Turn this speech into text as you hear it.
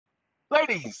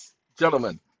Ladies,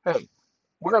 gentlemen, hey,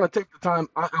 we're going to take the time.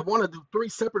 I want to do 3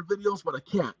 separate videos, but I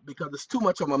can't because it's too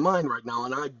much on my mind right now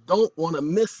and I don't want to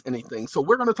miss anything. So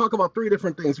we're going to talk about 3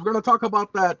 different things. We're going to talk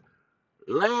about that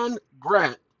land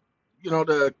grant,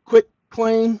 the quick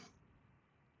claim,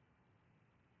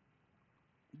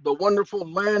 the wonderful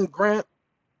land grant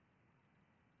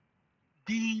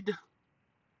deed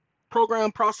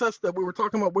program process that we were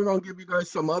talking about. We're going to give you guys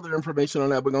some other information on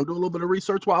that. We're going to do a little bit of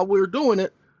research while we're doing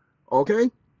it.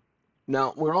 Okay.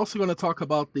 Now, we're also going to talk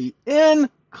about the in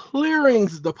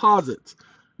clearings deposits.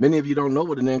 Many of you don't know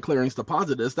what an in clearings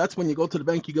deposit is. That's when you go to the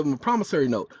bank, you give them a promissory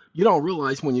note. You don't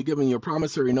realize when you're giving your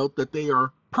promissory note that they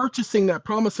are purchasing that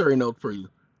promissory note for you.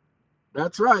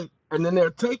 That's right. And then they're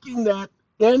taking that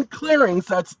in clearings,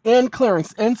 that's in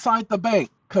clearings inside the bank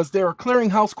because they're a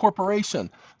clearinghouse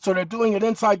corporation. So they're doing it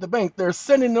inside the bank. They're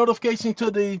sending notification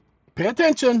to pay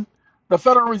attention, the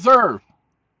Federal Reserve.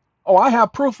 Oh, I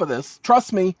have proof of this.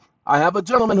 Trust me. I have a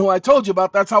gentleman who I told you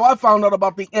about. That's how I found out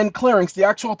about the end clearings, the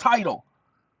actual title.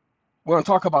 We're going to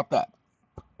talk about that.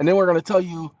 And then we're going to tell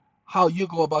you how you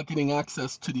go about getting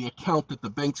access to the account that the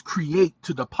banks create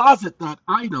to deposit that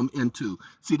item into.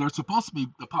 See, they're supposed to be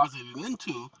deposited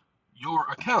into your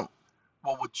account.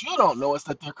 Well, what you don't know is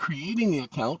that they're creating the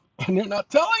account and they're not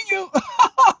telling you.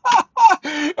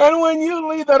 And when you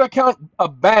leave that account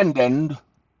abandoned,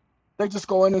 they just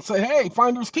go in and say, hey,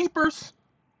 finders keepers,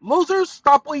 losers,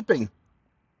 stop weeping.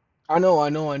 I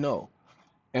know.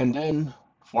 And then,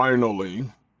 finally,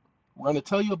 we're going to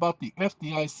tell you about the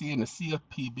FDIC and the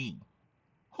CFPB.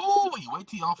 Hooey, wait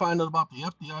till y'all find out about the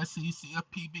FDIC,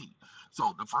 CFPB.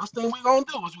 So the first thing we're going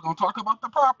to do is we're going to talk about the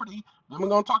property, then we're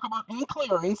going to talk about in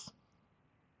clearings,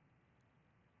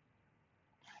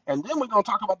 and then we're going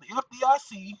to talk about the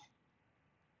FDIC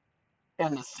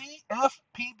and the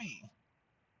CFPB.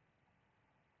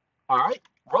 All right?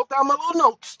 Wrote down my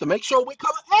little notes to make sure we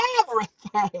cover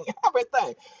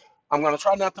everything. I'm going to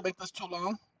try not to make this too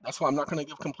long. That's why I'm not going to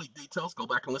give complete details. Go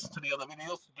back and listen to the other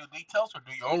videos to do details or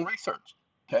do your own research.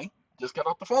 Okay? Just got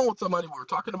off the phone with somebody. We were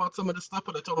talking about some of this stuff,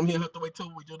 but I told him he'd have to wait till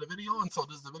we do the video. And so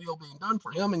this is the video being done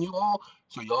for him and you all,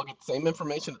 so you all get the same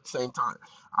information at the same time.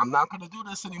 I'm not going to do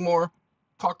this anymore.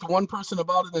 Talk to one person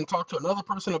about it, then talk to another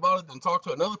person about it, then talk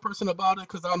to another person about it,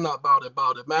 because I'm not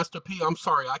about it. Master P, I'm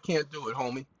sorry. I can't do it,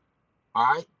 homie. All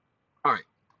right? All right.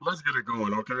 Let's get it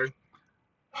going, okay?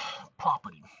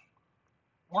 Property.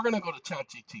 We're going to go to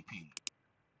ChatGTP.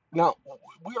 Now,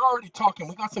 we're already talking.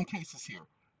 We got some cases here.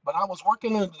 But I was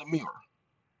working in a demurrer.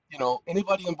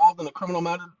 Anybody involved in a criminal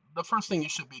matter, the first thing you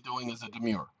should be doing is a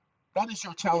demurrer. That is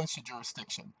your challenge to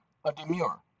jurisdiction. A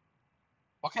demurrer.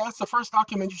 Okay, that's the first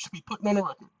document you should be putting on the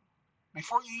record.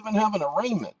 Before you even have an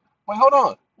arraignment. Wait, hold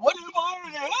on. What if I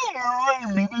already had an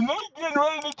arraignment and they getting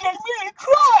ready to take me to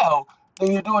trial?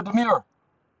 Then you do a demurrer.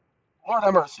 Lord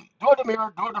have mercy. Do a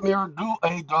demurrer, do a demurrer, do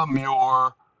a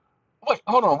demurrer. Wait,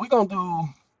 hold on. We're going to do...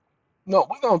 No,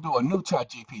 we're gonna do a new chat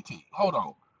GPT. Hold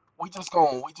on. We just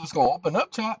gonna open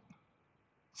up chat.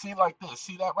 See like this.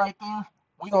 See that right there?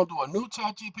 We're gonna do a new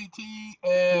chat GPT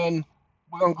and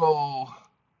we're gonna go,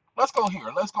 let's go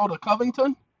here. Let's go to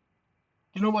Covington.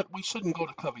 You know what? We shouldn't go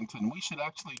to Covington. We should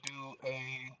actually do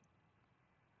a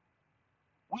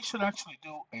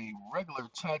regular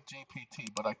chat GPT,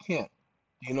 but I can't.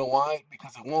 Do you know why?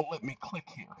 Because it won't let me click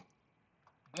here.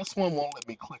 This one won't let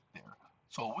me click there.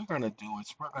 So what we're going to do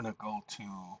is we're going to go to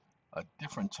a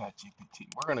different chat GPT.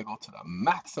 We're going to go to the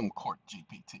Maxim Court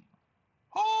GPT.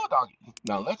 Oh, doggy.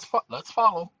 Now let's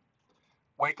follow.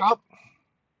 Wake up.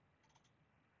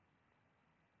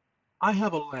 I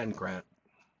have a land grant.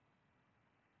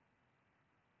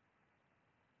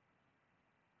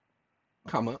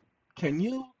 Comma. Can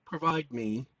you provide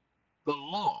me the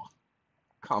law,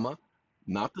 comma,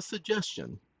 not the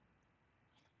suggestion,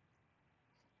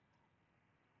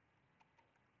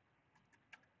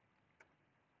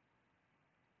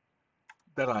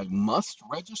 that I must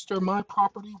register my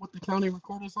property with the county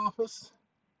recorder's office?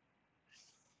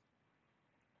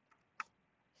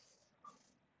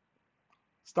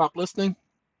 Stop listening.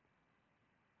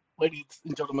 Ladies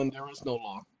and gentlemen, there is no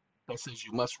law that says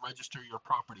you must register your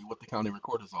property with the county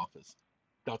recorder's office.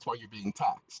 That's why you're being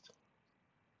taxed.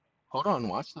 Hold on,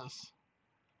 watch this.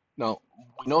 Now,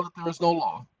 we know that there is no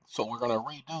law, so we're going to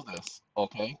redo this,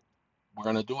 okay? We're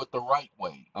going to do it the right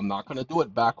way. I'm not going to do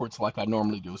it backwards like I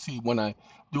normally do. See, when I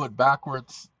do it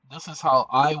backwards, this is how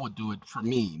I would do it for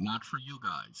me, not for you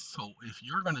guys. So if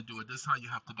you're going to do it, this is how you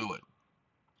have to do it.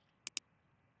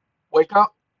 Wake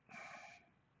up.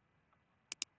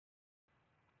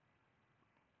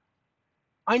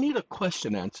 I need a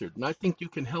question answered, and I think you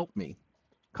can help me.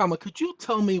 comma, could you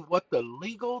tell me what the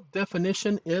legal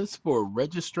definition is for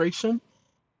registration?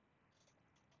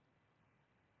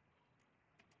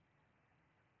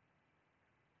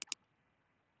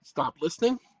 Stop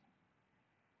listening.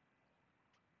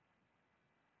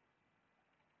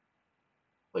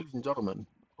 Ladies and gentlemen,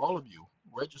 all of you,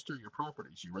 register your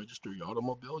properties. You register your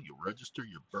automobile, you register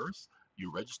your birth,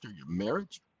 you register your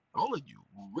marriage. All of you,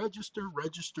 register,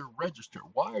 register, register.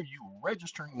 Why are you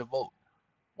registering to vote?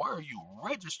 Why are you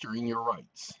registering your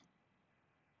rights?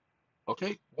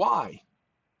 Okay, why?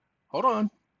 Hold on.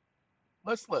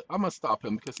 I'm gonna stop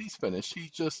him because he's finished.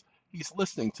 He's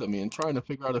listening to me and trying to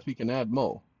figure out if he can add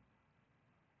more.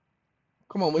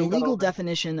 Come on, what The you got legal over there?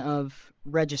 definition of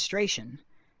registration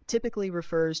typically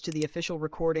refers to the official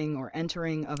recording or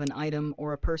entering of an item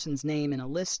or a person's name in a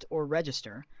list or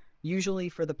register, usually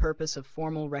for the purpose of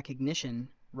formal recognition,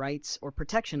 rights, or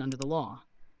protection under the law.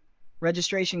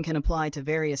 Registration can apply to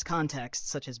various contexts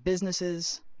such as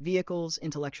businesses, vehicles,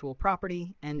 intellectual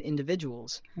property, and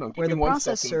individuals, No, give where me the 1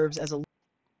 process second. serves as a...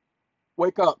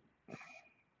 Wake up.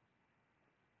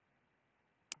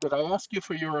 Did I ask you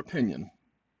for your opinion?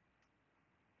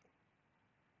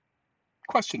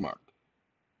 Question mark.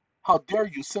 How dare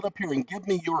you sit up here and give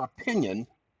me your opinion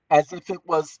as if it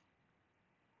was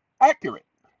accurate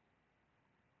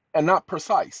and not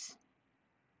precise?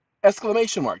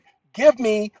 Exclamation mark. Give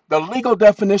me the legal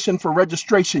definition for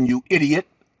registration, you idiot.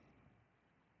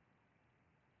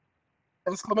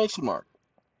 Exclamation mark.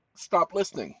 Stop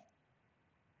listening.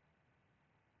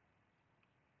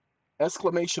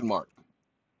 Exclamation mark.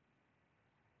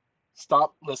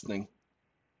 Stop listening.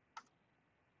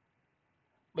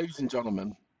 Ladies and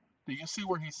gentlemen, do you see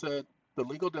where he said the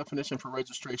legal definition for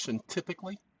registration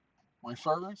typically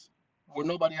refers where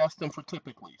nobody asked him for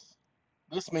typicallys?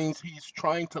 This means he's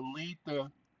trying to lead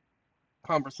the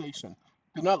conversation.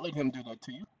 Do not let him do that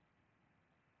to you.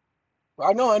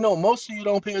 I know. Most of you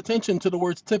don't pay attention to the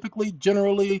words typically,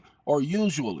 generally, or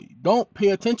usually. Don't pay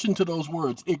attention to those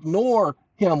words. Ignore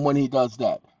him when he does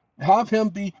that. Have him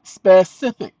be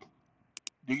specific.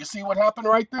 Do you see what happened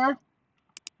right there?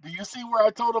 Do you see where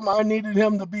I told him I needed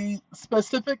him to be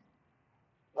specific?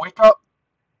 Wake up.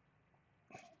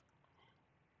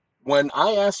 When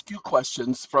I ask you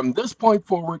questions from this point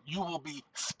forward, you will be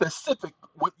specific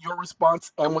with your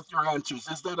response and with your answers.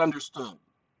 Is that understood?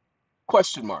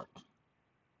 Question mark.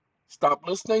 Stop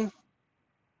listening.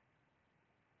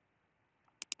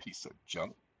 Piece of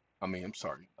junk. I'm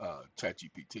sorry,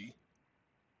 ChatGPT.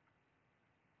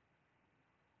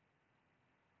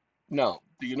 Now,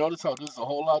 do you notice how this is a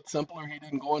whole lot simpler? He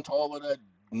didn't go into all of that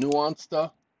nuanced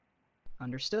stuff.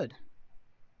 Understood.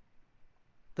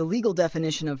 The legal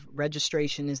definition of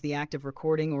registration is the act of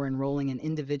recording or enrolling an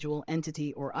individual,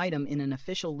 entity, or item in an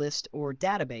official list or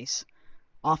database,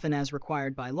 often as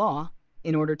required by law,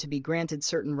 in order to be granted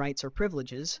certain rights or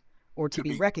privileges, or to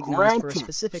be recognized for a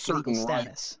specific legal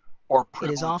status. Or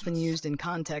It is often privileges. used in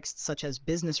contexts such as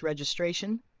business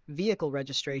registration, vehicle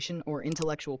registration, or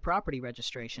intellectual property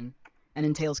registration, and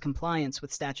entails compliance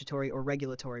with statutory or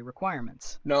regulatory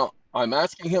requirements. Now, I'm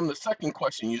asking him the second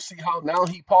question. You see how now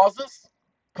he pauses?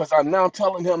 Because I'm now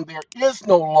telling him there is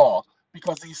no law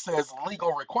because he says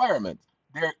legal requirements.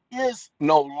 There is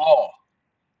no law.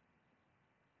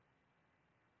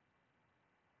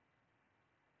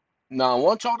 Now, I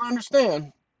want y'all to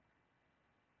understand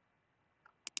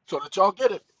so that y'all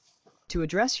get it. To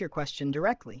address your question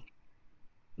directly,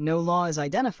 no law is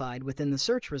identified within the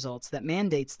search results that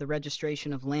mandates the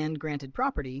registration of land-granted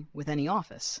property with any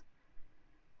office.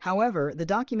 However, the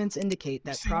documents indicate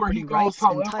that property rights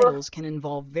and titles can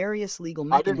involve various legal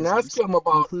mechanisms,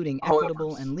 including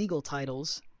equitable and legal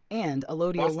titles, and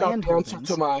allodial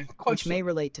landholdings, which may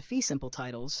relate to fee simple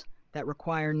titles that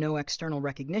require no external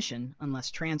recognition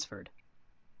unless transferred.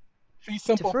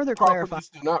 To further clarify,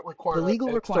 the legal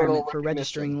requirement for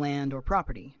registering land or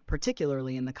property,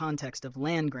 particularly in the context of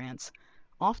land grants,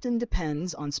 often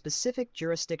depends on specific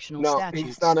jurisdictional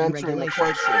statutes and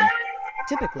regulations.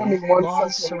 Typically,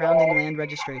 laws surrounding land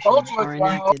registration are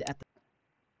enacted at the...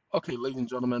 Okay, ladies and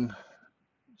gentlemen,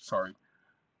 sorry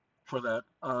for that.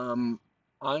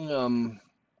 I am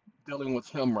dealing with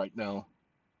him right now.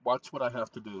 Watch what I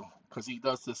have to do, because he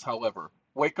does this, however.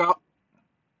 Wake up.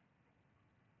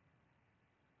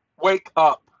 Wake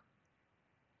up.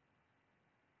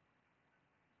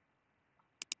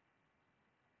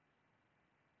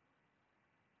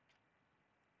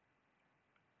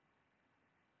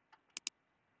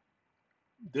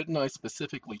 Didn't I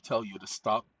specifically tell you to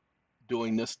stop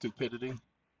doing this stupidity?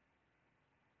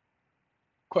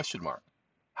 Question mark.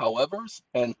 However's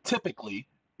and typically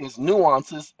is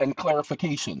nuances and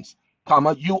clarifications.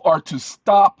 comma, you are to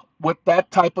stop with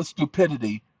that type of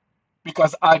stupidity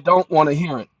because I don't want to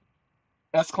hear it.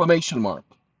 Exclamation mark.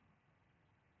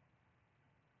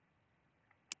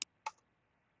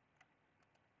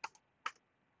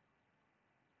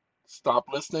 Stop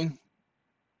listening.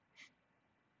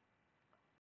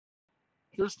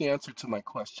 Here's the answer to my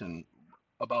question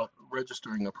about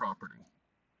registering a property.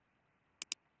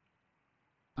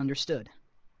 Understood.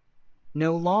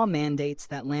 No law mandates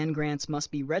that land grants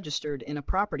must be registered in a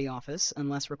property office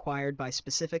unless required by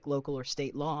specific local or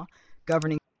state law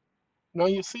governing. Now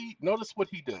you see, notice what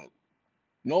he did.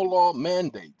 No law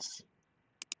mandates.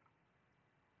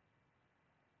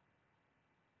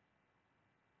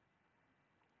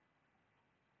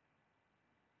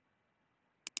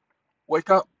 Wake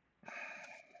up.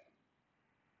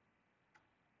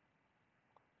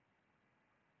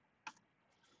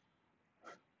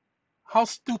 How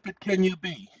stupid can you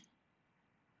be?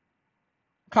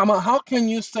 Comma, how can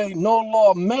you say no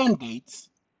law mandates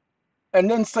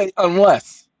and then say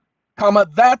unless? Comma,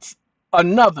 that's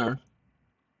another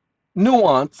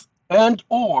nuance and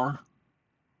or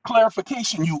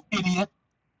clarification, you idiot.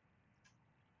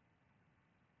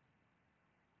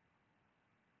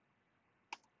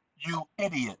 You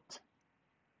idiot.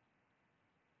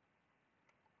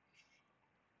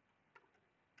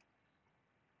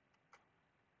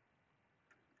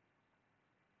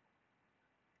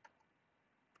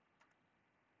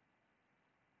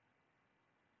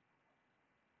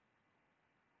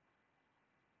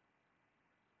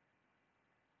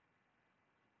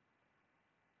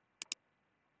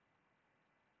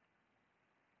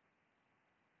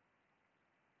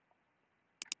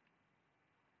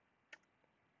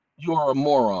 You're a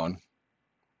moron.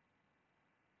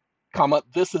 Comma,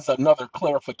 this is another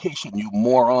clarification, you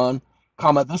moron.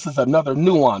 Comma, this is another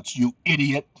nuance, you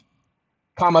idiot.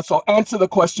 Comma, so answer the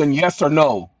question yes or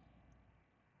no.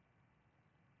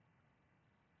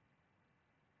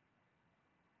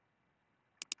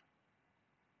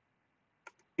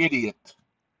 Idiot.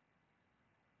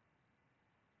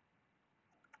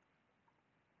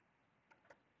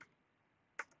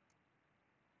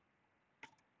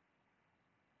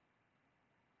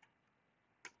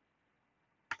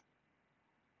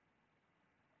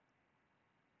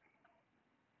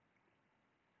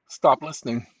 Stop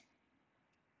listening.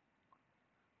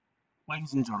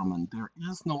 Ladies and gentlemen, there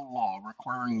is no law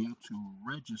requiring you to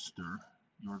register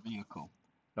your vehicle.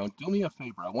 Now, do me a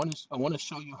favor. I want to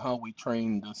show you how we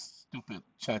train this stupid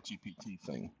ChatGPT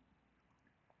thing.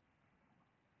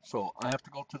 So I have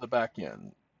to go to the back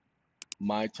end,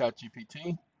 my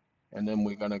ChatGPT, and then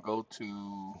we're gonna go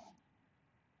to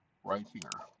right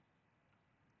here.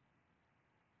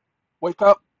 Wake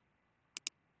up.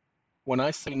 When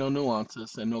I say no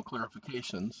nuances and no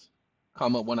clarifications,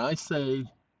 comma, when I say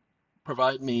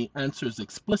provide me answers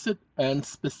explicit and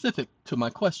specific to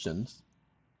my questions,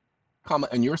 comma,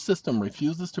 and your system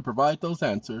refuses to provide those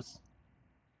answers,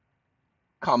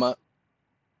 comma,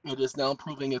 it is now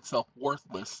proving itself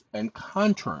worthless and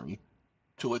contrary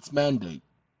to its mandate.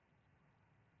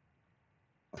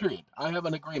 Period. I have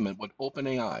an agreement with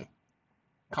OpenAI,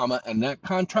 comma, and that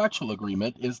contractual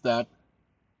agreement is that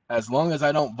as long as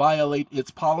I don't violate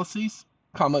its policies,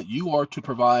 comma, you are to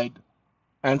provide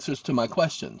answers to my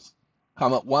questions,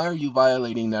 comma, why are you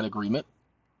violating that agreement?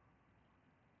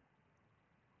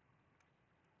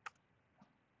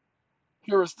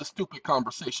 Here is the stupid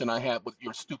conversation I had with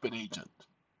your stupid agent.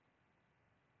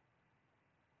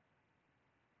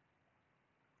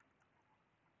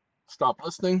 Stop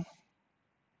listening.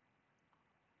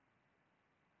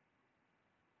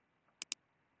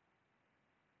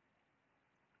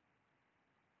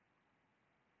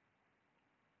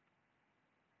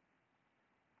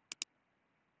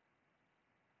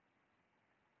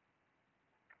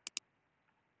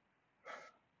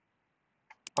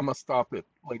 I'm going to stop it,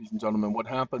 ladies and gentlemen. What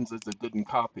happens is it didn't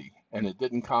copy, and it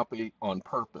didn't copy on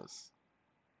purpose.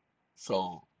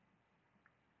 So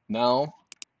now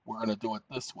we're going to do it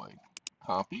this way.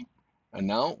 Copy. And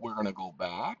now we're going to go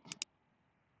back.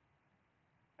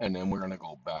 And then we're going to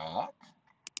go back.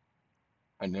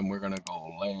 And then we're going to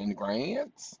go land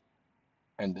grants.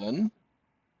 And then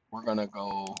we're going to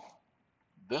go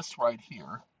this right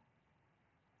here.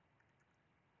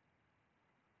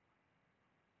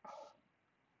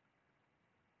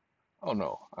 Oh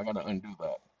no, I got to undo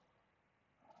that.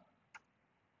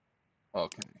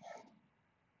 Okay.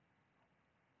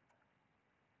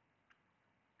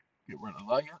 Get rid of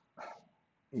layer.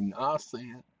 And I see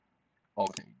it.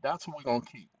 Okay, that's what we're going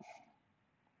to keep.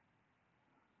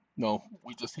 No,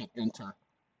 we just hit enter.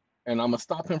 And I'm going to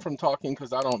stop him from talking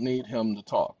because I don't need him to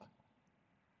talk.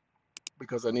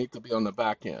 Because I need to be on the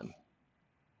back end.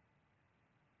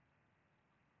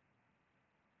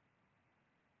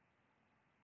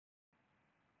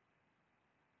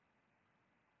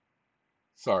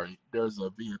 Sorry, there's a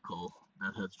vehicle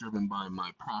that has driven by my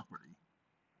property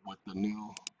with the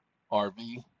new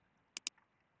RV.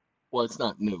 Well, it's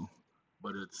not new,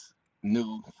 but it's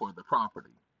new for the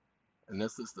property. And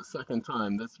this is the second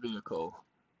time this vehicle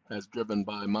has driven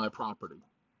by my property.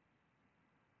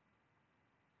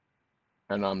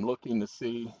 And I'm looking to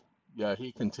see, yeah,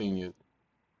 he continued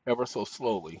ever so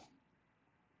slowly.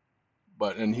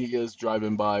 And he is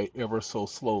driving by ever so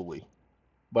slowly.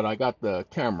 But I got the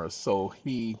cameras, so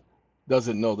he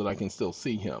doesn't know that I can still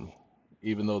see him.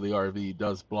 Even though the RV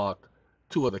does block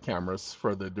two of the cameras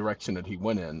for the direction that he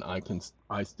went in,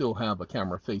 I still have a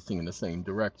camera facing in the same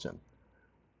direction.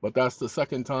 But that's the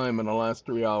second time in the last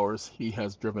 3 hours he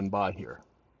has driven by here.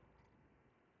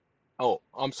 Oh,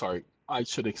 I'm sorry. I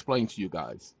should explain to you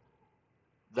guys.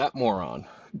 That moron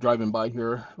driving by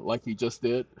here like he just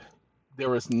did,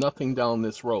 there is nothing down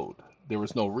this road. There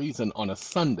is no reason on a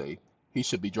Sunday he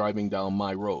should be driving down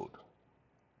my road.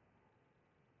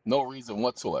 No reason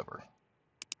whatsoever.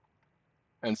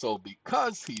 And so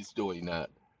because he's doing that,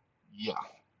 yeah.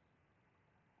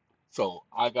 So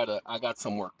I got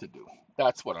some work to do.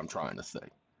 That's what I'm trying to say.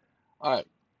 All right.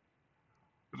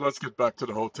 Let's get back to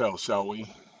the hotel, shall we?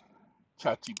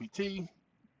 ChatGPT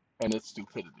and its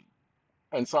stupidity.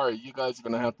 And sorry, you guys are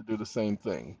going to have to do the same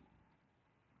thing.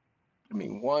 Give me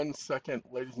 1 second,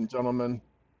 ladies and gentlemen.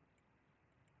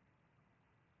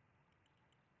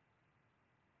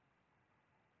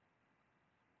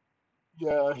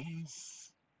 Yeah,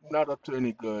 he's not up to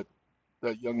any good,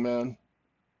 that young man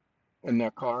in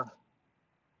that car.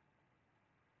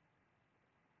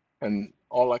 And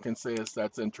all I can say is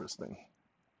that's interesting.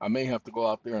 I may have to go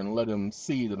out there and let him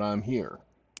see that I'm here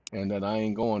and that I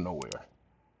ain't going nowhere.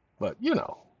 But,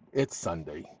 it's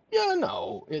Sunday. Yeah,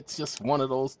 no, it's just one of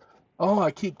those, oh,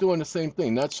 I keep doing the same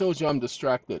thing. That shows you I'm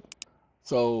distracted.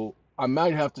 So I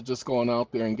might have to just go on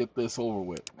out there and get this over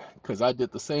with because I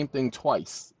did the same thing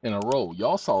twice in a row.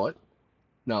 Y'all saw it.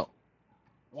 Now,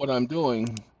 what I'm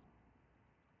doing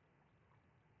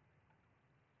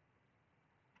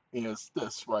is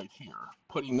this right here,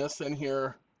 putting this in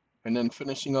here and then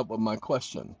finishing up with my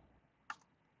question.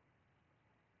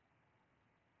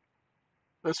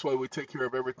 This way we take care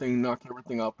of everything, knock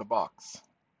everything out the box.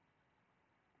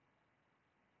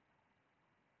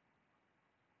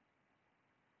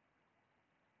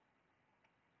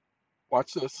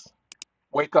 Watch this.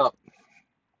 Wake up.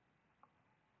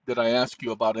 Did I ask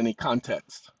you about any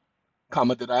context?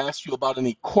 Comma, did I ask you about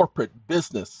any corporate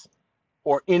business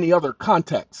or any other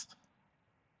context?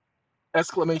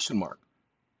 Exclamation mark.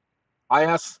 I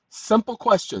ask simple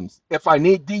questions. If I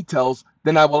need details,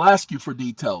 then I will ask you for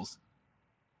details.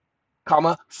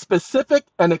 Comma, specific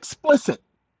and explicit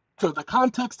to the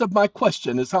context of my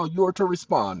question is how you are to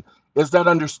respond. Is that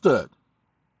understood?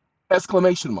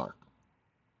 Exclamation mark.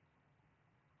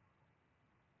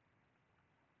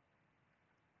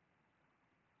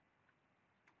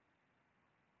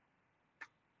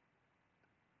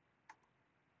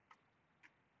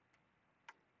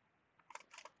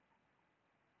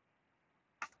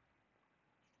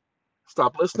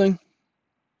 Stop listening.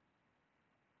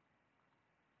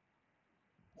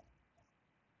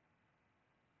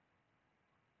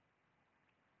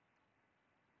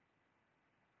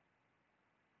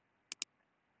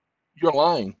 You're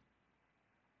lying.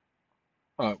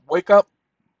 Wake up.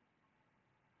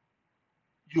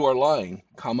 You are lying,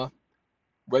 comma.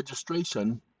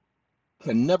 Registration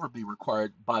can never be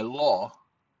required by law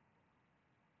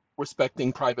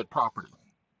respecting private property.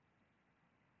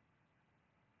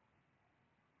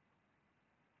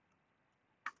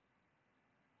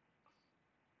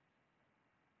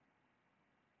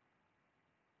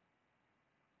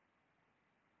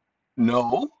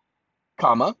 No,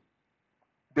 comma.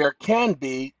 There can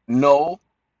be no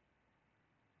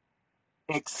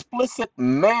explicit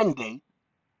mandate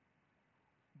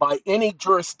by any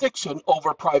jurisdiction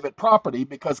over private property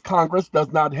because Congress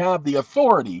does not have the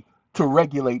authority to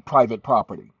regulate private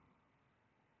property.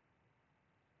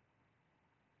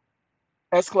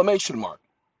 Exclamation mark.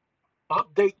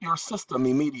 Update your system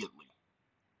immediately.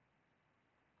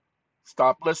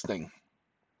 Stop listening.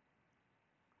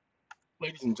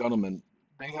 Ladies and gentlemen,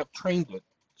 they have trained it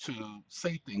to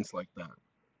say things like that.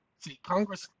 See,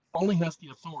 Congress only has the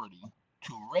authority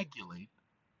to regulate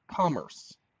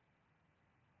commerce.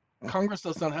 Congress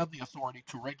does not have the authority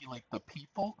to regulate the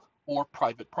people or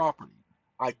private property.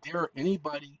 I dare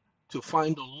anybody to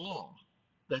find a law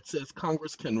that says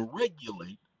Congress can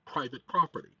regulate private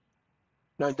property.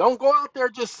 Now, don't go out there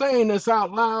just saying this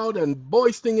out loud and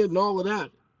boasting it and all of that.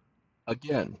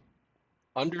 Again,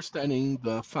 understanding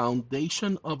the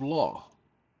foundation of law.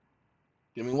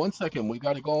 Give me 1 second. We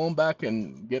got to go on back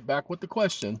and get back with the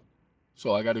question.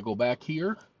 So I got to go back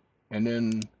here, and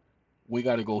then we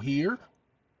got to go here.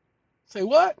 Say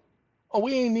what? Oh,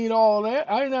 we ain't need all that.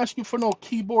 I didn't ask you for no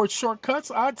keyboard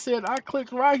shortcuts. I said I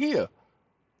clicked right here.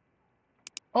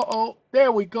 Uh-oh,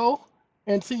 there we go.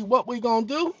 And see what we gonna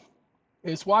do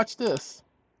is watch this.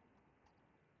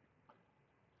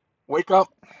 Wake up.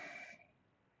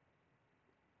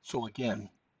 So again,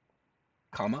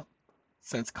 comma,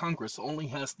 since Congress only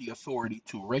has the authority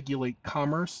to regulate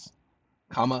commerce,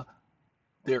 comma,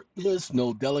 there is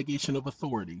no delegation of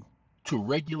authority to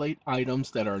regulate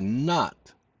items that are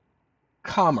not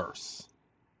commerce,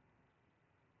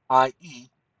 i.e.,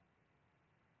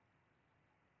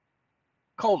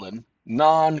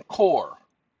 non-core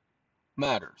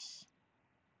matters.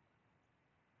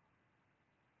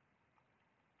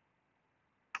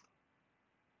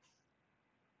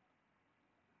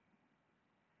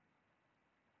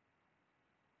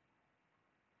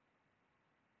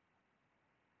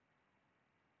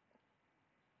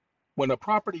 When a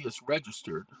property is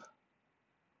registered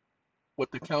with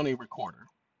the county recorder,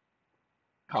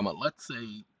 comma, let's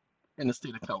say in the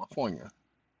state of California,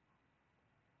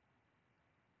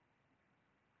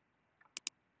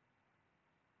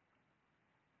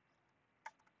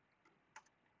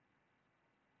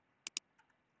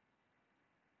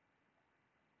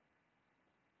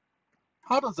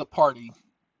 how does a party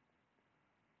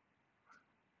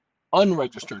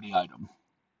unregister the item?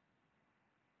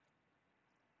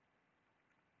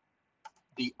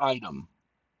 The item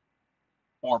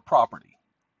or property,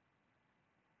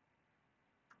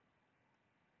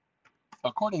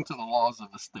 according to the laws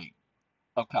of the state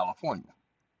of California.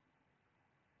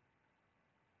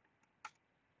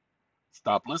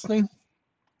 Stop listening.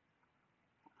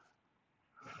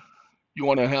 You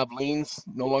want to have liens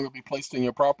no longer be placed in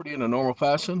your property in a normal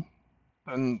fashion?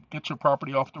 Then get your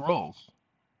property off the rolls.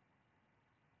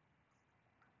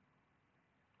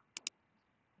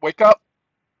 Wake up.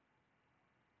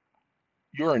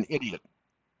 You're an idiot.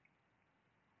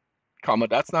 Comma,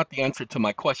 that's not the answer to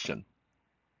my question.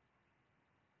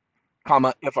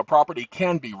 Comma, if a property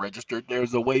can be registered,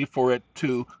 there's a way for it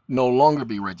to no longer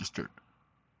be registered.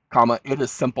 Comma, it is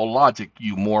simple logic,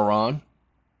 you moron.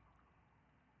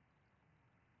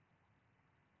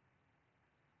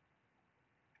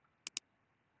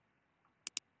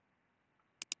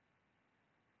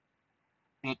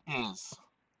 It is.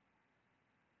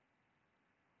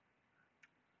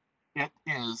 It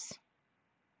is.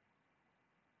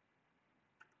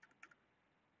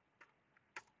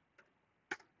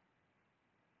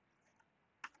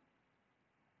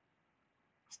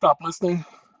 Stop listening.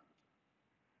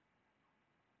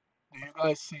 Do you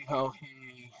guys see how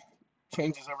he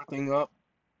changes everything up?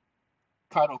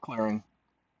 Title clearing.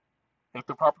 If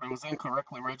the property was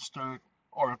incorrectly registered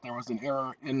or if there was an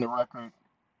error in the record,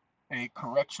 a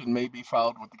correction may be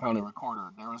filed with the county recorder.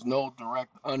 There is no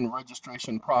direct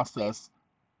unregistration process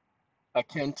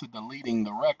akin to deleting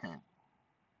the record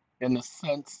in the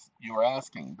sense you're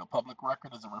asking. The public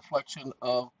record is a reflection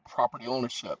of property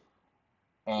ownership.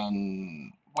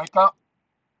 And wake up.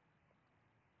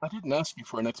 I didn't ask you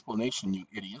for an explanation, you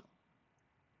idiot.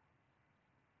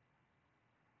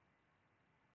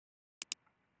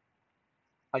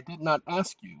 I did not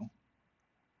ask you,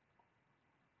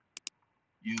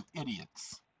 you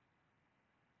idiots.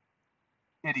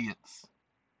 Idiots.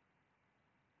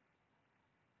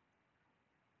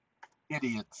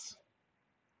 Idiots.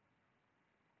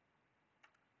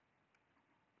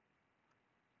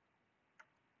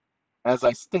 As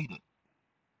I stated,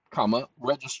 comma,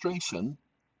 registration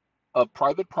of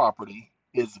private property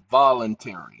is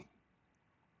voluntary,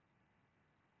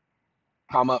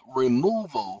 comma,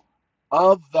 removal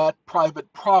of that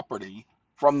private property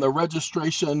from the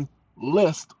registration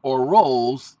list or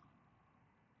rolls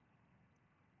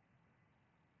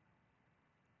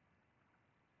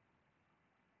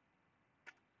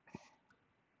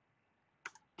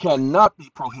cannot be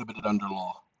prohibited under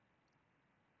law.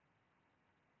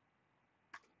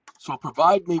 So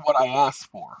provide me what I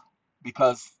asked for,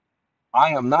 because I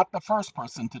am not the first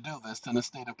person to do this in the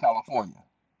state of California.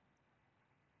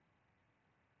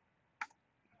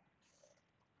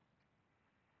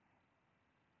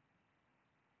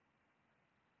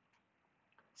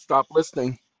 Stop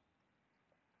listening.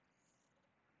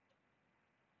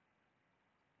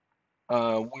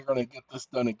 We're going to get this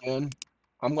done again.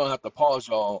 I'm going to have to pause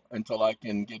y'all until I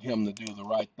can get him to do the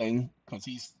right thing, because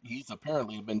he's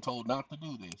apparently been told not to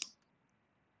do this.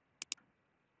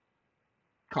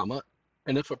 Comma,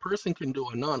 and if a person can do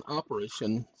a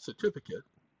non-operation certificate,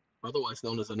 otherwise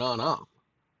known as a non-op,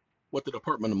 with the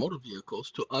Department of Motor Vehicles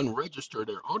to unregister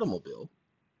their automobile,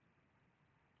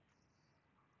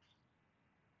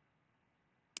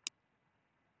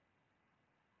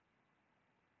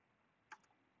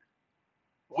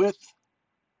 with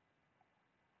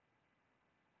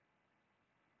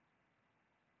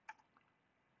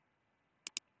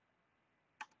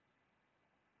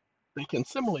they can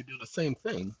similarly do the same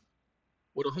thing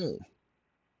with a home.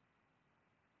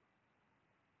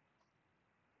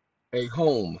 A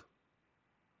home.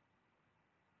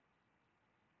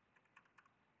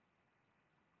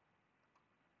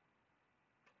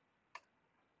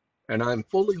 And I'm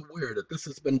fully aware that this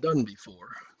has been done before.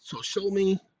 So show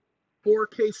me 4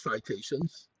 case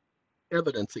citations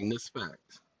evidencing this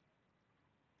fact.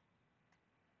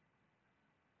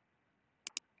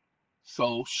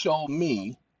 So show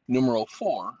me numero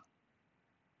 4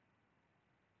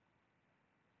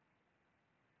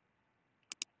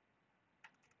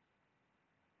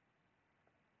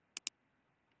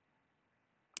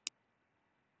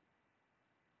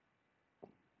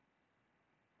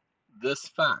 this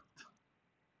fact.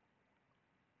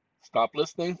 Stop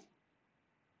listening.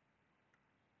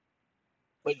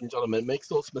 Ladies and gentlemen, it makes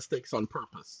those mistakes on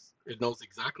purpose. It knows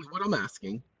exactly what I'm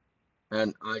asking,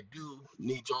 and I do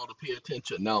need y'all to pay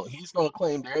attention. Now, he's going to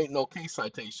claim there ain't no case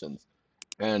citations,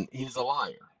 and he's a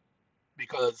liar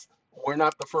because we're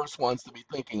not the first ones to be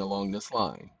thinking along this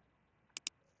line.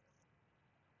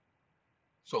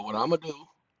 So what I'm going to do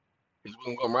is we're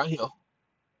going to come right here.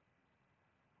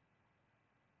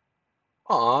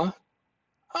 Aw,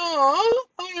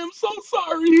 I am so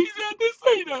sorry he had to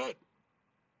say that.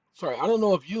 Sorry, I don't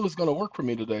know if you is going to work for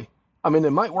me today. I mean,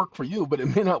 it might work for you, but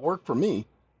it may not work for me.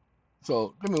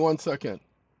 So give me 1 second.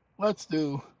 Let's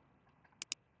do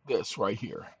this right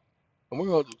here. And we're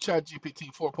going to do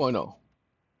ChatGPT 4.0.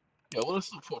 Yeah, well, let's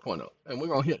do 4.0. And we're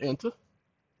going to hit enter.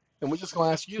 And we're just going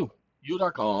to ask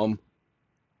you.com.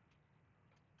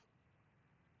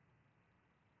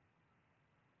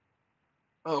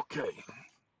 Okay.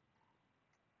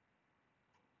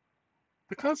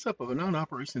 The concept of a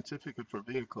non-operation certificate for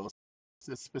vehicles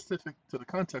is specific to the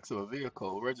context of a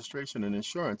vehicle, registration, and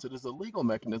insurance. It is a legal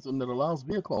mechanism that allows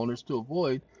vehicle owners to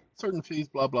avoid certain fees,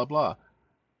 blah, blah, blah.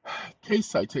 Case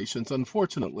citations,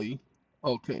 unfortunately,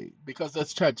 okay, because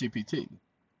that's ChatGPT.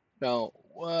 Now,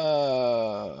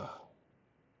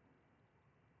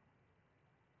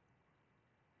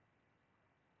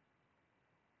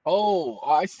 oh,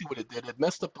 I see what it did. It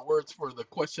messed up the words for the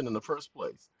question in the first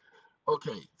place.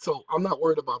 Okay, so I'm not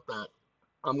worried about that.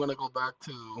 I'm going to go back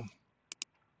to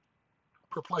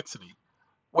perplexity.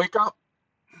 Wake up.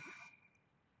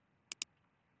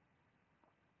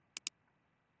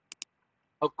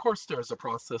 Of course, there's a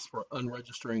process for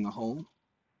unregistering a home.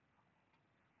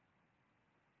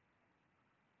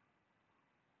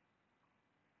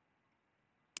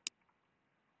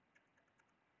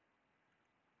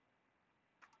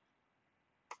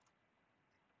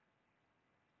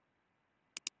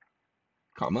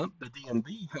 Comma, the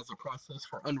DMV has a process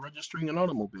for unregistering an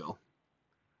automobile,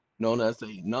 known as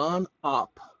a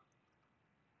non-op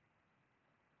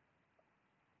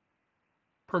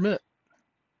permit.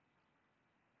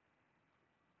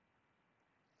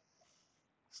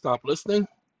 Stop listening.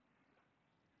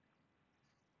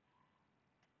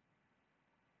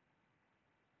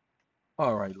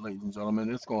 All right, ladies and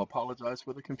gentlemen, it's going to apologize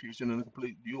for the confusion and the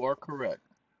complete. You are correct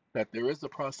that there is a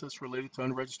process related to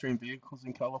unregistering vehicles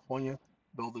in California,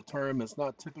 though the term is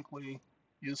not typically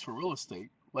used for real estate.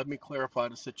 Let me clarify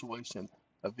the situation.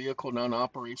 A vehicle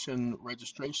non-operation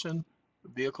registration,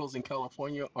 vehicles in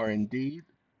California are indeed,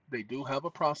 they do have a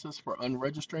process for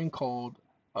unregistering called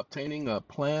obtaining a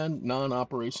planned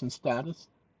non-operation status,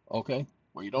 okay,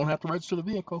 where you don't have to register the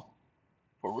vehicle.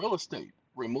 For real estate,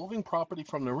 removing property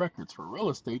from the records. For real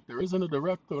estate, there isn't a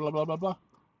direct blah blah blah blah.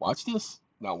 Watch this.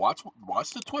 Now watch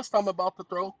the twist I'm about to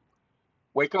throw.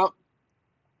 Wake up.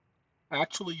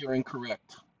 Actually, you're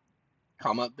incorrect.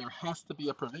 Comma, there has to be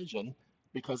a provision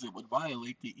because it would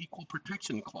violate the Equal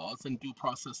Protection Clause and Due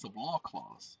Process of Law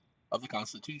Clause of the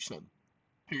Constitution.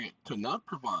 Period. To not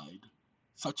provide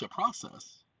such a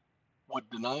process would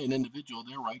deny an individual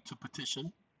their right to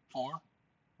petition for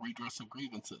redress of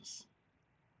grievances.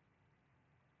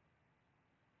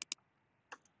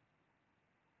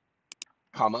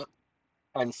 Comma,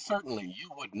 and certainly you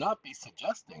would not be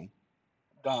suggesting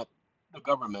that the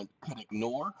government could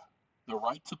ignore the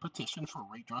right to petition for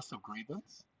redress of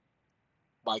grievance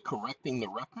by correcting the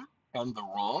record and the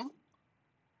wrong.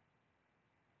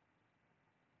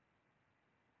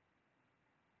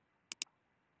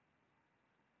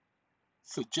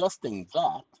 Suggesting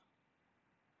that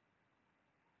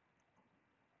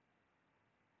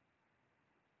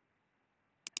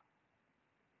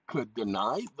could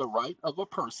deny the right of a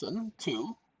person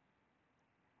to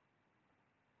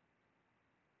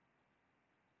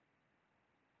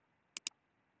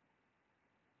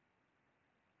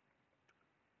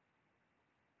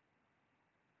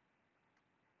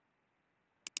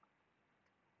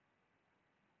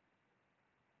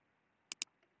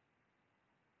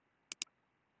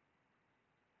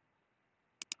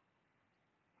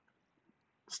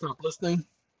Stop listening.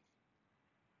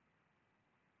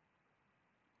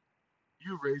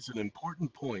 You raise an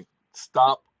important point.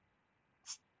 Stop.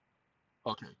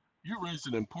 Okay. You raised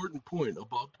an important point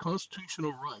about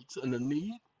constitutional rights and the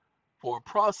need for a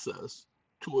process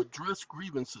to address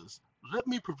grievances. Let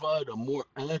me provide a more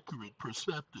accurate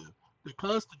perspective. The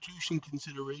Constitution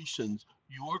considerations,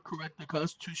 you are correct, the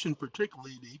Constitution,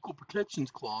 particularly the Equal Protections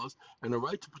Clause and the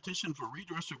right to petition for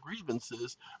redress of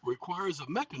grievances, requires a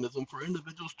mechanism for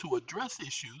individuals to address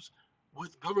issues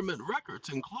with government records,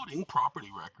 including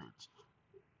property records.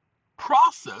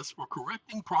 Process for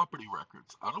correcting property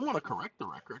records. I don't want to correct the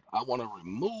record, I want to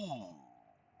remove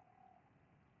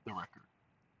the record.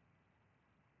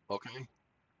 Okay?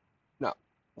 Now,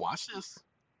 watch this.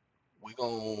 We're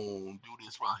going to do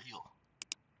this right here.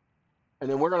 And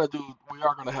then we are going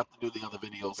to have to do the other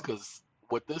videos because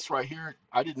with this right here,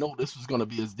 I didn't know this was going to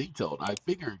be as detailed. I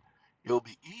figured it'll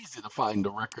be easy to find the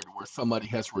record where somebody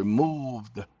has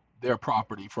removed their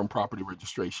property from property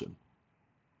registration.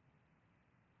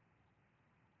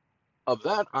 Of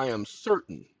that, I am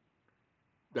certain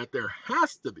that there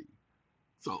has to be.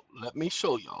 So let me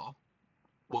show y'all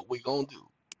what we're going to do.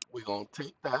 We're going to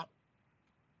take that.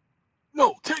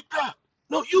 No, take that.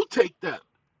 No, you take that.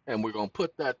 And we're going to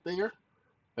put that there.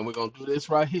 And we're going to do this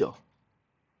right here.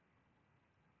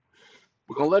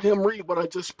 We're going to let him read what I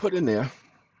just put in there.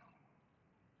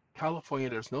 California,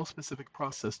 there's no specific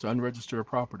process to unregister a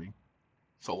property.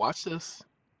 So watch this.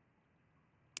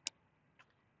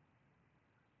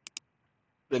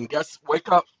 Then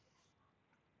wake up.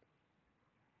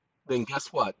 Then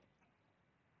guess what?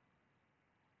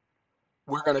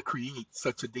 We're going to create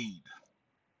such a deed.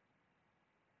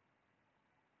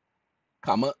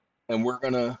 Comma, and we're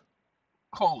going to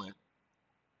call it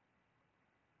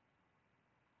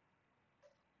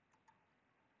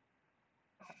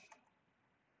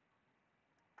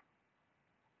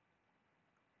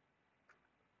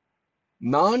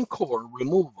non-core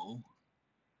removal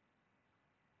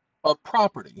of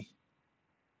property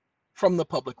from the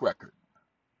public record.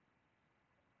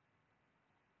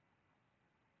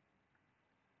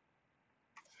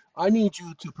 I need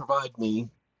you to provide me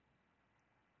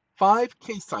 5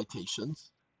 case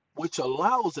citations which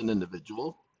allows an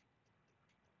individual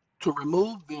to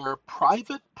remove their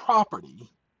private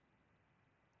property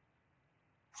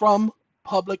from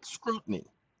public scrutiny.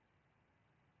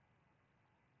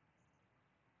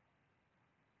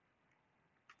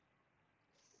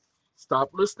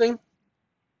 Stop listening.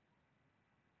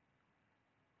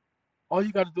 All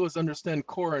you got to do is understand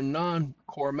core and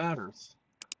non-core matters.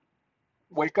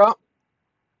 Wake up.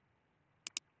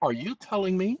 Are you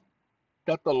telling me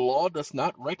that the law does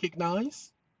not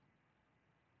recognize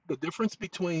the difference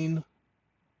between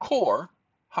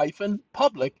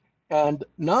core-public and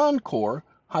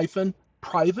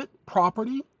non-core-private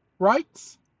property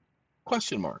rights?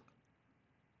 Question mark.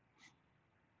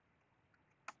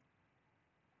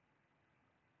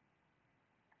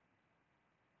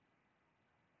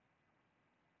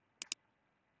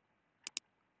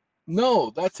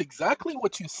 No, that's exactly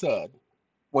what you said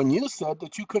when you said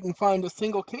that you couldn't find a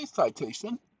single case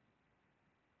citation.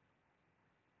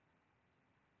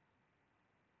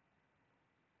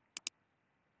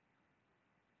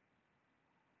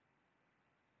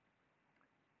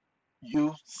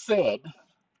 You said,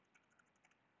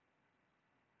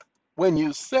 when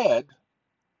you said,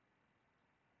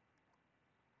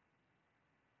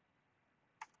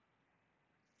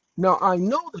 now I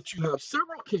know that you have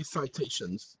several case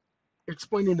citations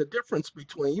explaining the difference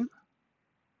between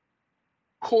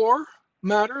core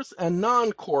matters and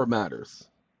non-core matters,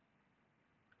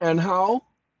 and how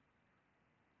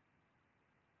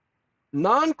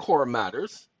non-core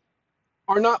matters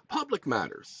are not public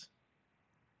matters,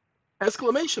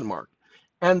 exclamation mark,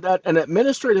 and that an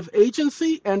administrative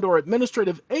agency and or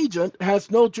administrative agent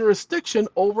has no jurisdiction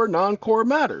over non-core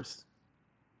matters.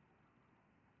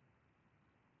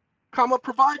 Comma,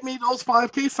 provide me those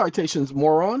 5 case citations,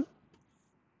 moron.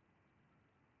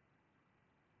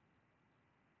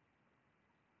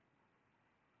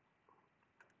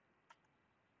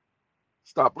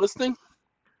 Stop listening.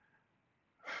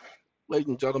 Ladies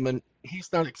and gentlemen,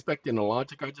 he's not expecting the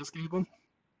logic I just gave him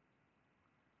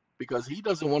because he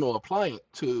doesn't want to apply it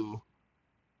to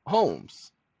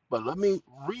homes. But let me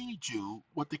read you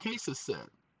what the cases said.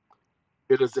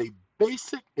 It is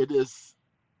basic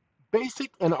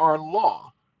in our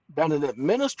law that an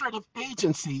administrative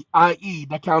agency, i.e.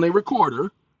 the county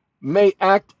recorder, may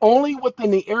act only within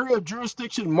the area of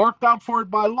jurisdiction marked out for it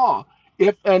by law.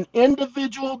 If an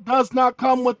individual does not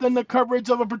come within the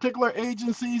coverage of a particular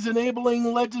agency's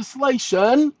enabling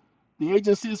legislation, the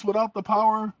agency is without the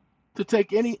power to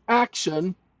take any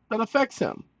action that affects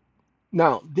him.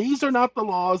 Now, these are not the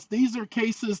laws. These are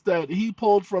cases that he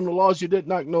pulled from the laws you did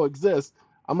not know exist.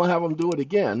 I'm going to have him do it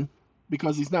again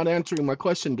because he's not answering my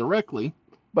question directly.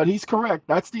 But he's correct.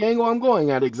 That's the angle I'm going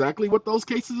at, exactly what those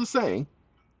cases are saying.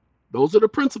 Those are the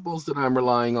principles that I'm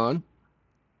relying on.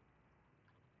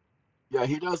 Yeah,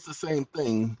 he does the same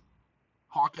thing.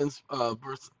 Hawkins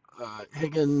versus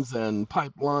Higgins and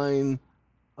Pipeline.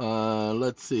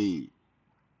 Let's see.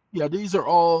 Yeah, these are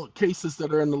all cases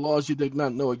that are in the laws you did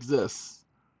not know exist.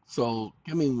 So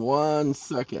give me 1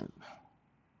 second.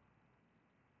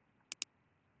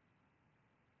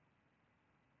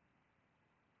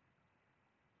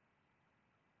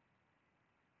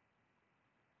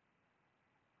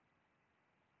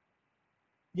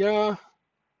 Yeah,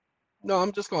 no,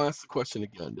 I'm just going to ask the question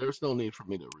again. There's no need for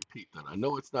me to repeat that. I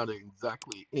know it's not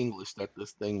exactly English that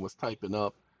this thing was typing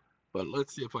up, but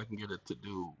let's see if I can get it to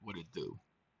do what it do.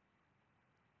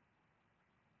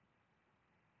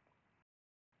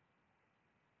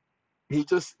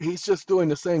 He's just doing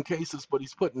the same cases, but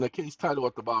he's putting the case title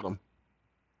at the bottom.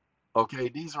 Okay,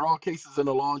 these are all cases in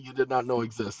the law you did not know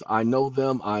exist. I know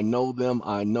them, I know them,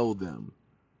 I know them.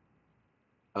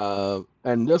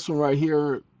 And this one right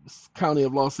here, County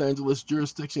of Los Angeles,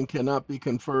 jurisdiction cannot be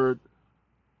conferred.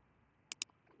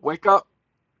 Wake up.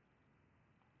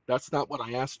 That's not what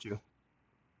I asked you.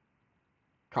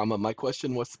 Comma, my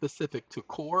question was specific to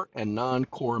core and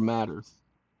non-core matters.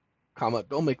 Comma,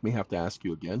 don't make me have to ask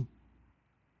you again.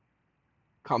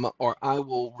 Comma, or I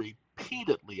will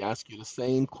repeatedly ask you the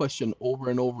same question over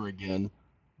and over again,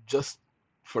 just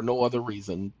for no other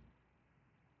reason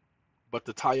but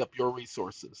to tie up your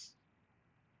resources.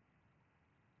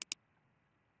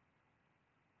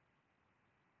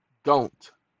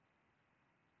 Don't.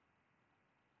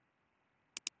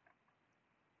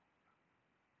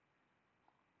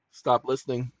 Stop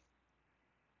listening.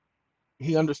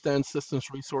 He understands systems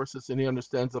resources and he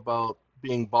understands about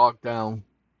being bogged down.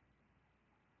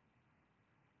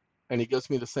 And he gives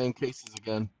me the same cases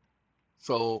again.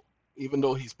 So even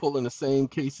though he's pulling the same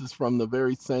cases from the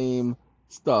very same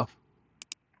stuff,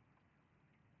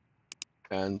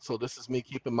 and so this is me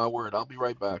keeping my word. I'll be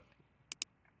right back.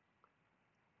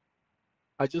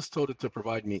 I just told it to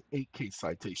provide me 8 case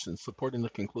citations supporting the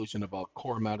conclusion about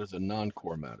core matters and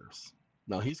non-core matters.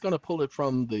 Now he's going to pull it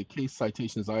from the case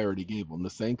citations I already gave him. The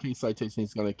same case citation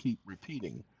he's going to keep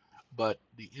repeating. But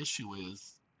the issue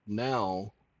is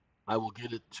now I will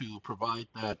get it to provide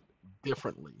that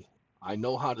differently. I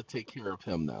know how to take care of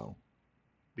him now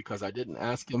because I didn't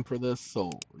ask him for this.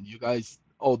 So you guys,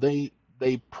 oh, they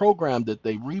programmed it.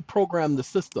 They reprogrammed the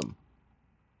system.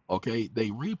 Okay, they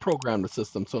reprogram the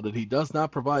system so that he does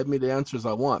not provide me the answers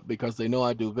I want because they know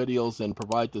I do videos and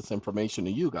provide this information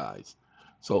to you guys.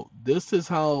 So this is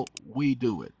how we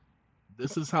do it.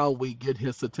 This is how we get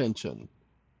his attention.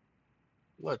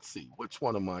 Let's see, which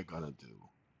one am I gonna do?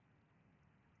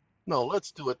 No,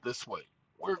 let's do it this way.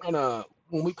 We're gonna,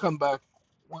 when we come back,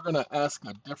 we're gonna ask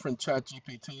a different chat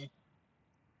GPT.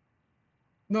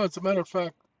 No, as a matter of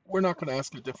fact, we're not gonna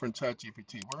ask a different chat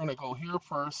GPT. We're gonna go here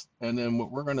first, and then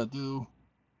what we're gonna do,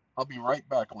 I'll be right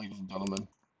back, ladies and gentlemen.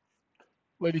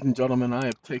 Ladies and gentlemen, I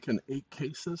have taken 8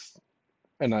 cases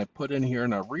and I put in here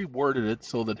and I reworded it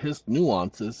so that his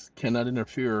nuances cannot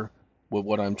interfere with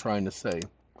what I'm trying to say.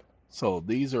 So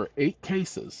these are 8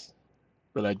 cases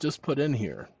that I just put in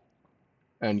here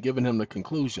and given him the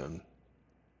conclusion.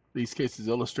 These cases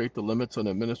illustrate the limits on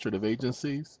administrative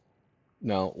agencies.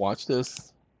 Now watch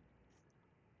this.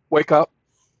 Wake up.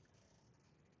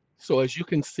 So as you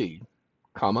can see,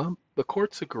 comma, the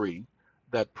courts agree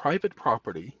that private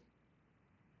property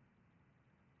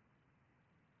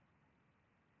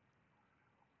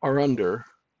are under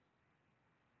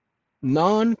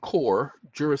non-core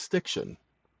jurisdiction,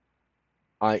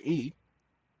 i.e.,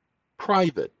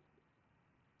 private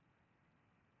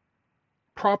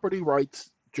property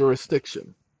rights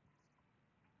jurisdiction,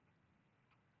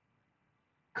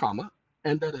 comma,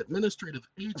 and that administrative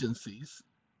agencies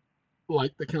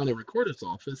like the county recorder's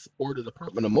office or the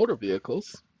Department of Motor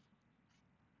Vehicles,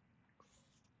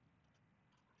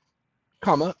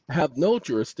 comma, have no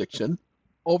jurisdiction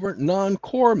over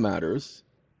non-core matters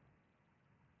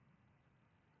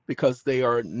because they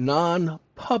are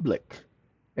non-public,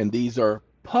 and these are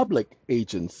public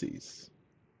agencies.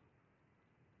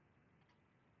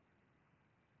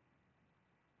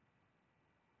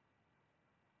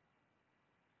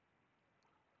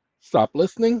 Stop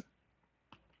listening.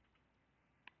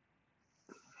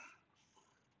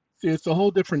 See, it's a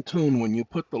whole different tune when you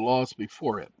put the laws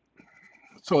before it.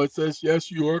 So it says, yes,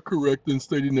 you are correct in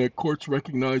stating that courts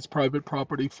recognize private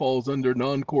property falls under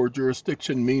non-core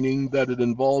jurisdiction, meaning that it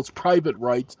involves private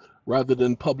rights rather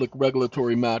than public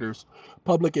regulatory matters.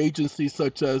 Public agencies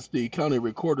such as the County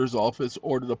Recorder's Office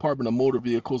or the Department of Motor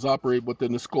Vehicles operate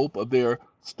within the scope of their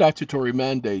statutory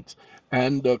mandates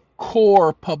and the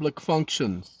core public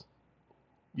functions.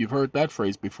 You've heard that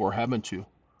phrase before, haven't you?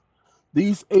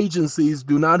 These agencies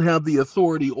do not have the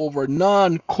authority over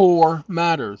non-core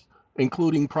matters,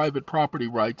 including private property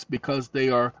rights, because they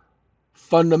are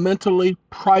fundamentally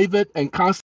private and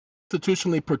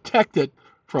constitutionally protected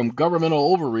from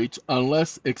governmental overreach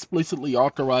unless explicitly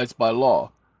authorized by law.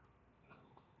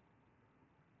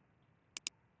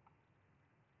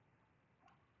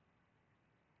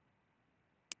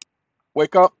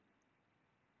 Wake up.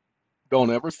 Don't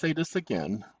ever say this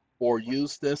again or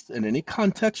use this in any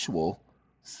contextual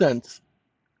sense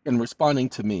in responding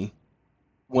to me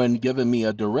when giving me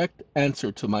a direct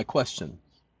answer to my question.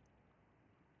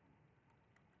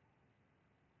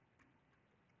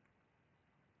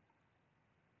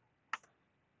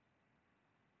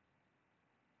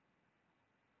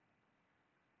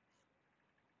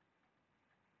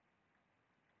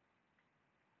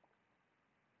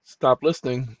 Stop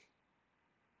listening.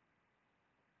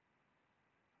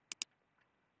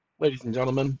 Ladies and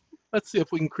gentlemen, let's see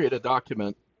if we can create a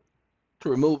document to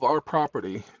remove our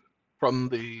property from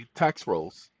the tax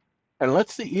rolls. And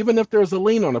let's see, even if there's a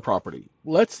lien on the property,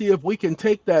 let's see if we can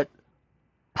take that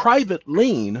private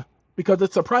lien, because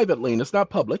it's a private lien, it's not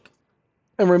public,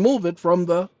 and remove it from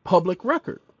the public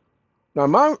record. Now,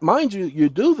 mind you, you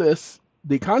do this,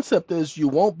 the concept is you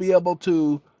won't be able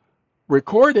to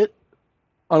record it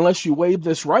unless you waive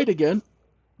this right again,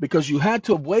 because you had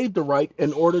to waive the right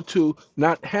in order to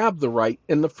not have the right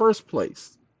in the first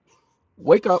place.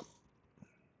 Wake up.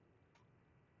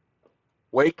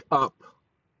 Wake up.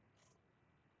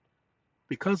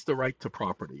 Because the right to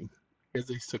property is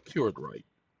a secured right,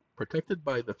 protected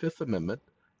by the Fifth Amendment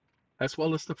as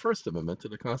well as the First Amendment to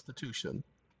the Constitution,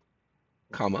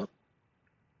 comma,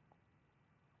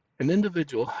 an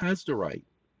individual has the right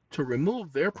to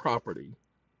remove their property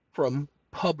from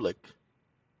public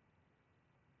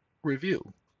review,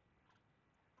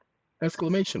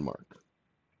 exclamation mark.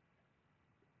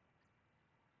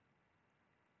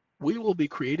 We will be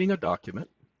creating a document,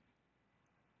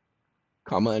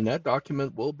 comma, and that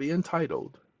document will be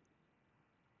entitled,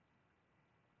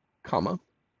 comma,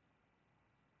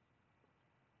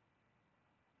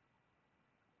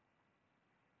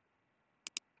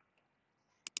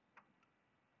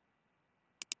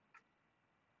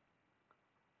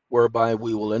 whereby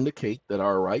we will indicate that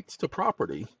our rights to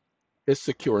property is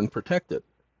secure and protected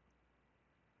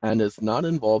and is not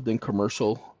involved in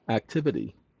commercial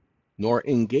activity nor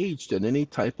engaged in any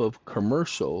type of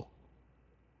commercial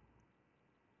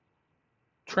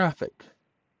traffic,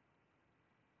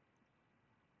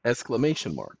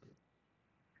 exclamation mark.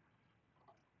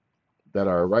 That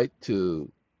our right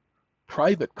to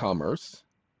private commerce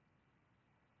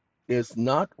is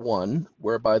not one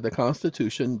whereby the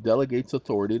Constitution delegates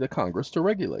authority to Congress to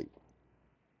regulate,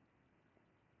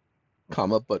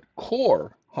 comma, but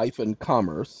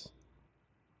core-commerce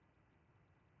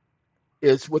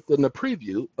is within the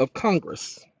preview of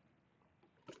Congress,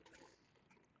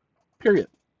 period.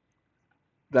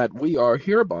 That we are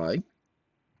hereby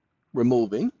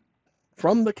removing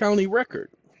from the county record,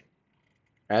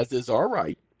 as is our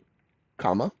right,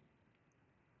 comma,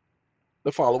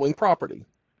 the following property.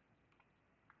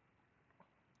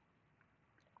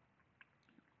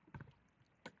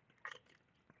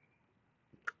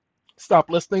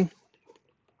 Stop listening.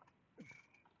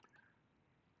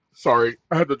 Sorry,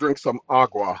 I had to drink some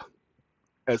agua,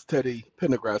 as Teddy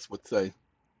Pendergrass would say,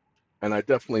 and I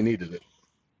definitely needed it.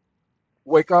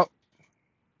 Wake up,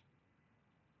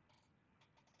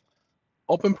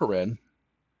 open paren,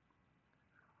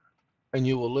 and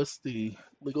you will list the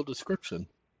legal description,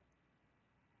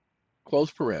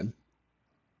 close paren,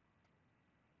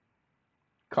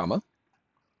 comma,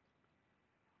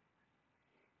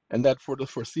 and that for the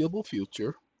foreseeable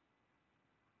future,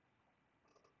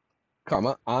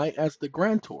 comma, I as the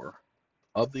grantor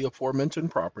of the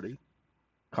aforementioned property,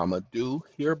 comma, do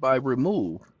hereby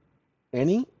remove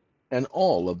any and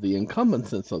all of the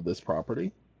encumbrances of this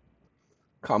property,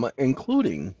 comma,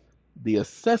 including the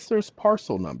assessor's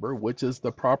parcel number, which is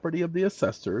the property of the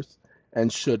assessors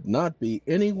and should not be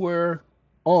anywhere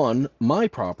on my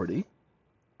property,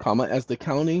 comma, as the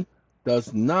county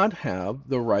does not have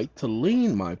the right to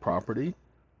lien my property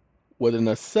with an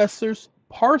assessor's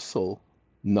parcel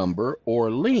number or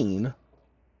lien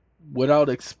without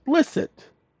explicit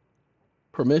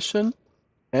permission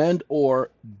and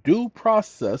or due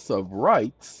process of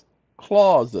rights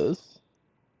clauses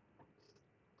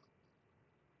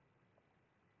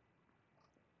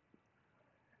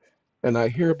and I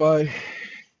hereby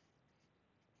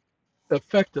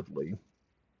effectively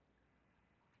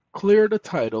clear the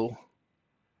title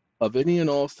of any and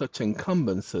all such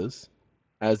encumbrances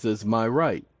as is my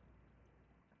right.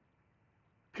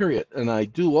 Period. And I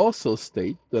do also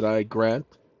state that I grant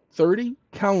 30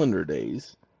 calendar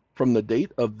days from the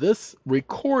date of this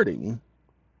recording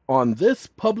on this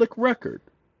public record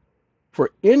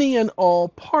for any and all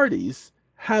parties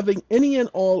having any and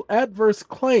all adverse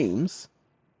claims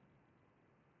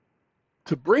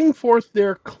to bring forth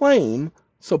their claim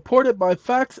supported by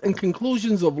facts and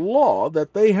conclusions of law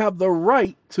that they have the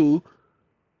right to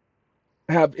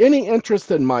have any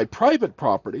interest in my private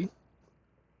property,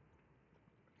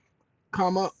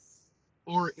 comma,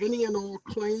 or any and all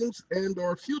claims and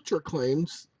or future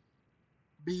claims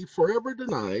be forever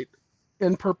denied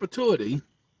in perpetuity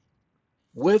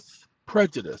with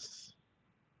prejudice.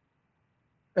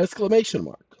 Exclamation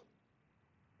mark.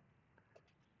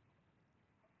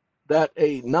 That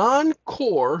a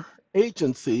non-core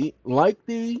agency like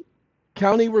the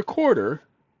county recorder,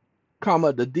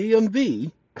 comma, the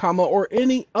DMV, comma, or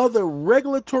any other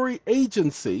regulatory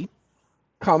agency,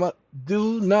 comma,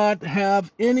 do not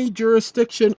have any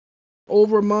jurisdiction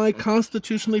over my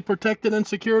constitutionally protected and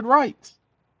secured rights.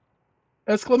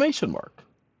 Exclamation mark.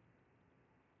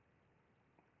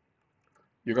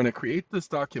 You're going to create this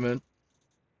document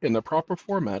in the proper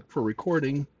format for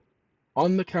recording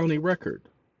on the county record,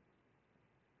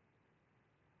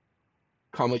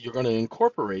 comma, you're going to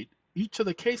incorporate each of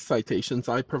the case citations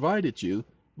I provided you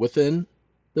within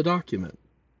the document.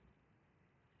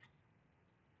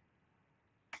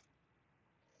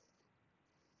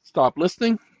 Stop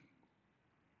listening.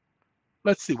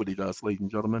 Let's see what he does, ladies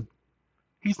and gentlemen.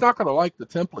 He's not going to like the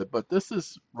template, but this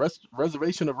is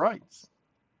reservation of rights.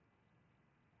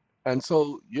 And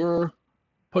so you're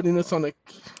putting this on the...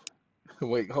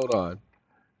 Wait, hold on.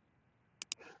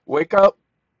 Wake up,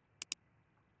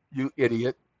 you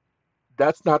idiot.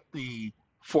 That's not the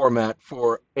format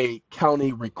for a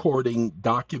county recording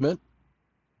document.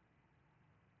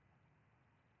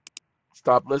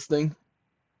 Stop listening.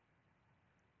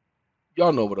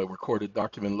 Y'all know what a recorded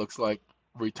document looks like.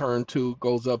 Return to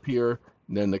goes up here,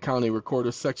 and then the county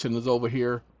recorder section is over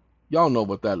here. Y'all know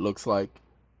what that looks like.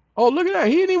 Oh, look at that.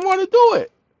 He didn't even want to do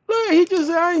it. Look, he just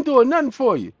said, I ain't doing nothing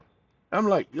for you. I'm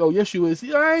like, yo, yes, you is.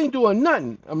 Yeah, I ain't doing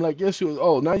nothing. I'm like, yes, you is.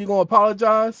 Oh, now you going to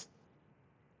apologize?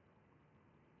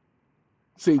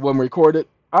 See, when recorded,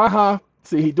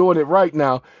 see, he doing it right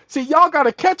now. See, y'all got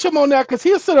to catch him on that because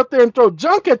he'll sit up there and throw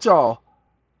junk at y'all.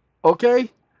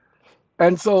 Okay?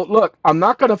 And so, look, I'm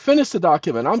not going to finish the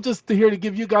document. I'm just here to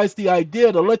give you guys the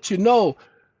idea to let you know,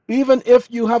 even if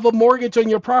you have a mortgage on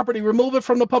your property, remove it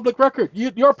from the public record.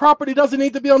 Your property doesn't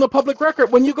need to be on the public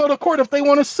record. When you go to court, if they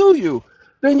want to sue you,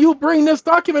 then you bring this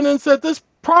document and said this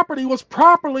property was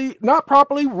not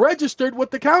properly registered with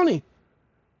the county.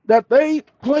 That they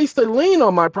placed a lien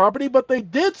on my property, but they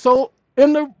did so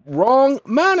in the wrong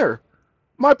manner.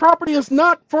 My property is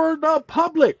not for the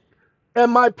public. And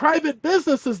my private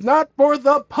business is not for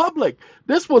the public.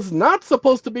 This was not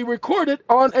supposed to be recorded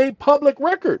on a public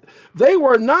record. They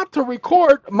were not to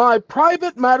record my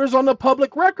private matters on the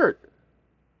public record.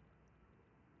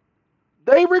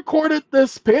 They recorded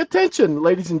this, pay attention,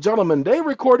 ladies and gentlemen, they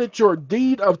recorded your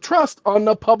deed of trust on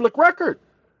the public record.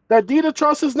 That deed of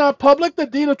trust is not public. The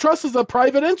deed of trust is a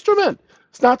private instrument.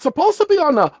 It's not supposed to be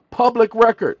on the public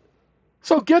record.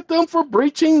 So get them for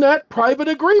breaching that private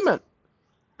agreement.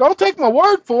 Don't take my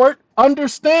word for it.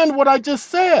 Understand what I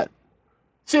just said.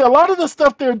 See, a lot of the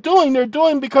stuff they're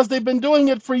doing because they've been doing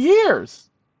it for years.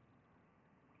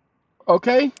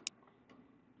 Okay?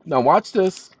 Now watch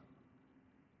this.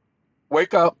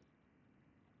 Wake up.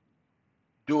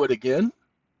 Do it again.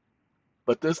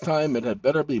 But this time it had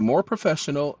better be more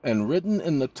professional and written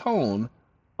in the tone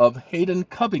of Hayden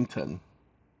Covington,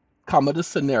 comma, the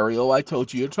scenario I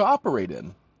told you to operate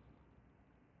in.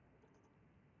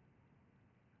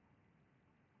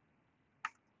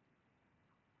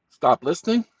 Stop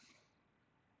listening.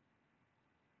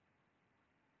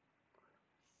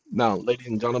 Now, ladies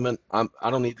and gentlemen, I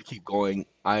don't need to keep going.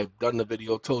 I've done the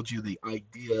video, told you the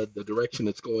idea, the direction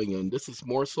it's going in. This is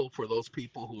more so for those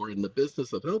people who are in the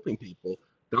business of helping people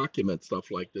document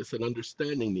stuff like this and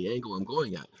understanding the angle I'm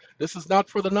going at. This is not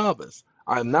for the novice.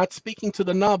 I'm not speaking to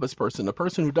the novice person, the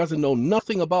person who doesn't know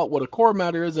nothing about what a core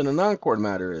matter is and a non-core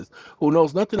matter is, who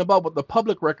knows nothing about what the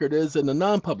public record is and the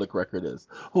non-public record is,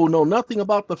 who know nothing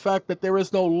about the fact that there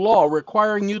is no law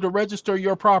requiring you to register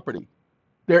your property.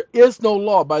 There is no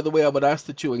law, by the way, I would ask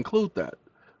that you include that.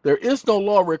 There is no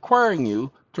law requiring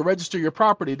you to register your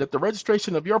property, that the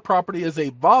registration of your property is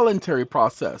a voluntary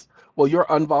process. Well, you're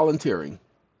unvolunteering.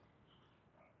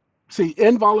 See,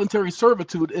 involuntary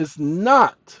servitude is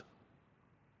not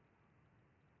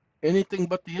anything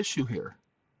but the issue here.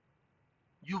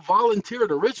 You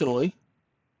volunteered originally.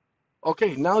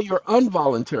 Okay, now you're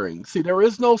unvolunteering. See, there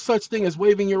is no such thing as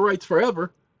waiving your rights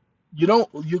forever.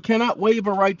 You cannot waive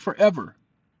a right forever.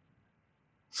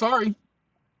 Sorry,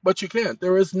 but you can't.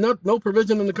 There is no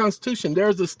provision in the Constitution. There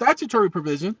is a statutory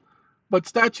provision, but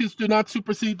statutes do not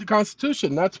supersede the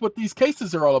Constitution. That's what these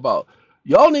cases are all about.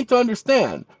 Y'all need to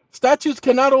understand, statutes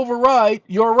cannot override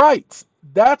your rights.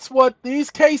 That's what these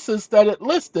cases that it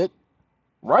listed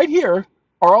right here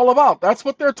are all about. That's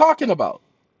what they're talking about.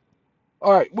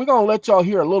 All right, we're going to let y'all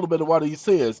hear a little bit of what he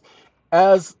says.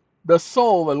 As the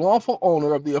sole and lawful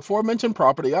owner of the aforementioned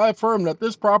property, I affirm that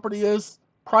this property is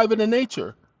private in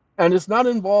nature and is not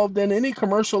involved in any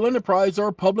commercial enterprise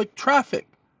or public traffic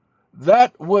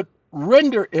that would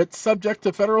render it subject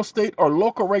to federal, state, or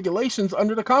local regulations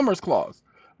under the Commerce Clause.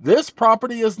 This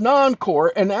property is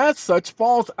non-core and as such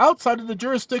falls outside of the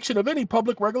jurisdiction of any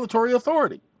public regulatory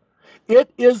authority.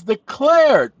 It is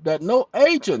declared that no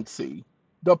agency,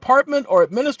 department, or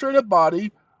administrative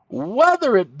body,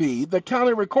 whether it be the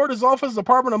county recorder's office,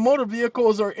 Department of Motor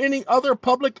Vehicles, or any other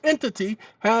public entity,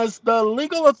 has the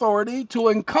legal authority to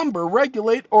encumber,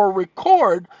 regulate, or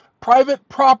record private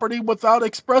property without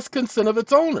express consent of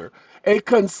its owner, a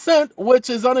consent which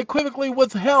is unequivocally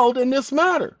withheld in this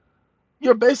matter.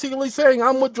 You're basically saying,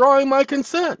 I'm withdrawing my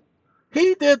consent.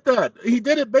 He did that. He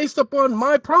did it based upon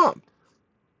my prompt.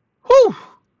 Whew.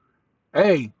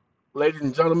 Hey, ladies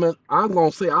and gentlemen, I'm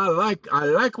gonna say I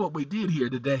like what we did here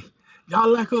today.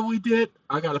 Y'all like what we did?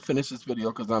 I gotta finish this video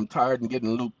because I'm tired and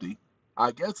getting loopy.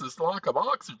 I guess it's lack of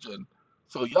oxygen.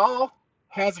 So y'all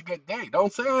has a good day.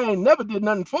 Don't say I ain't never did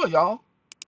nothing for y'all.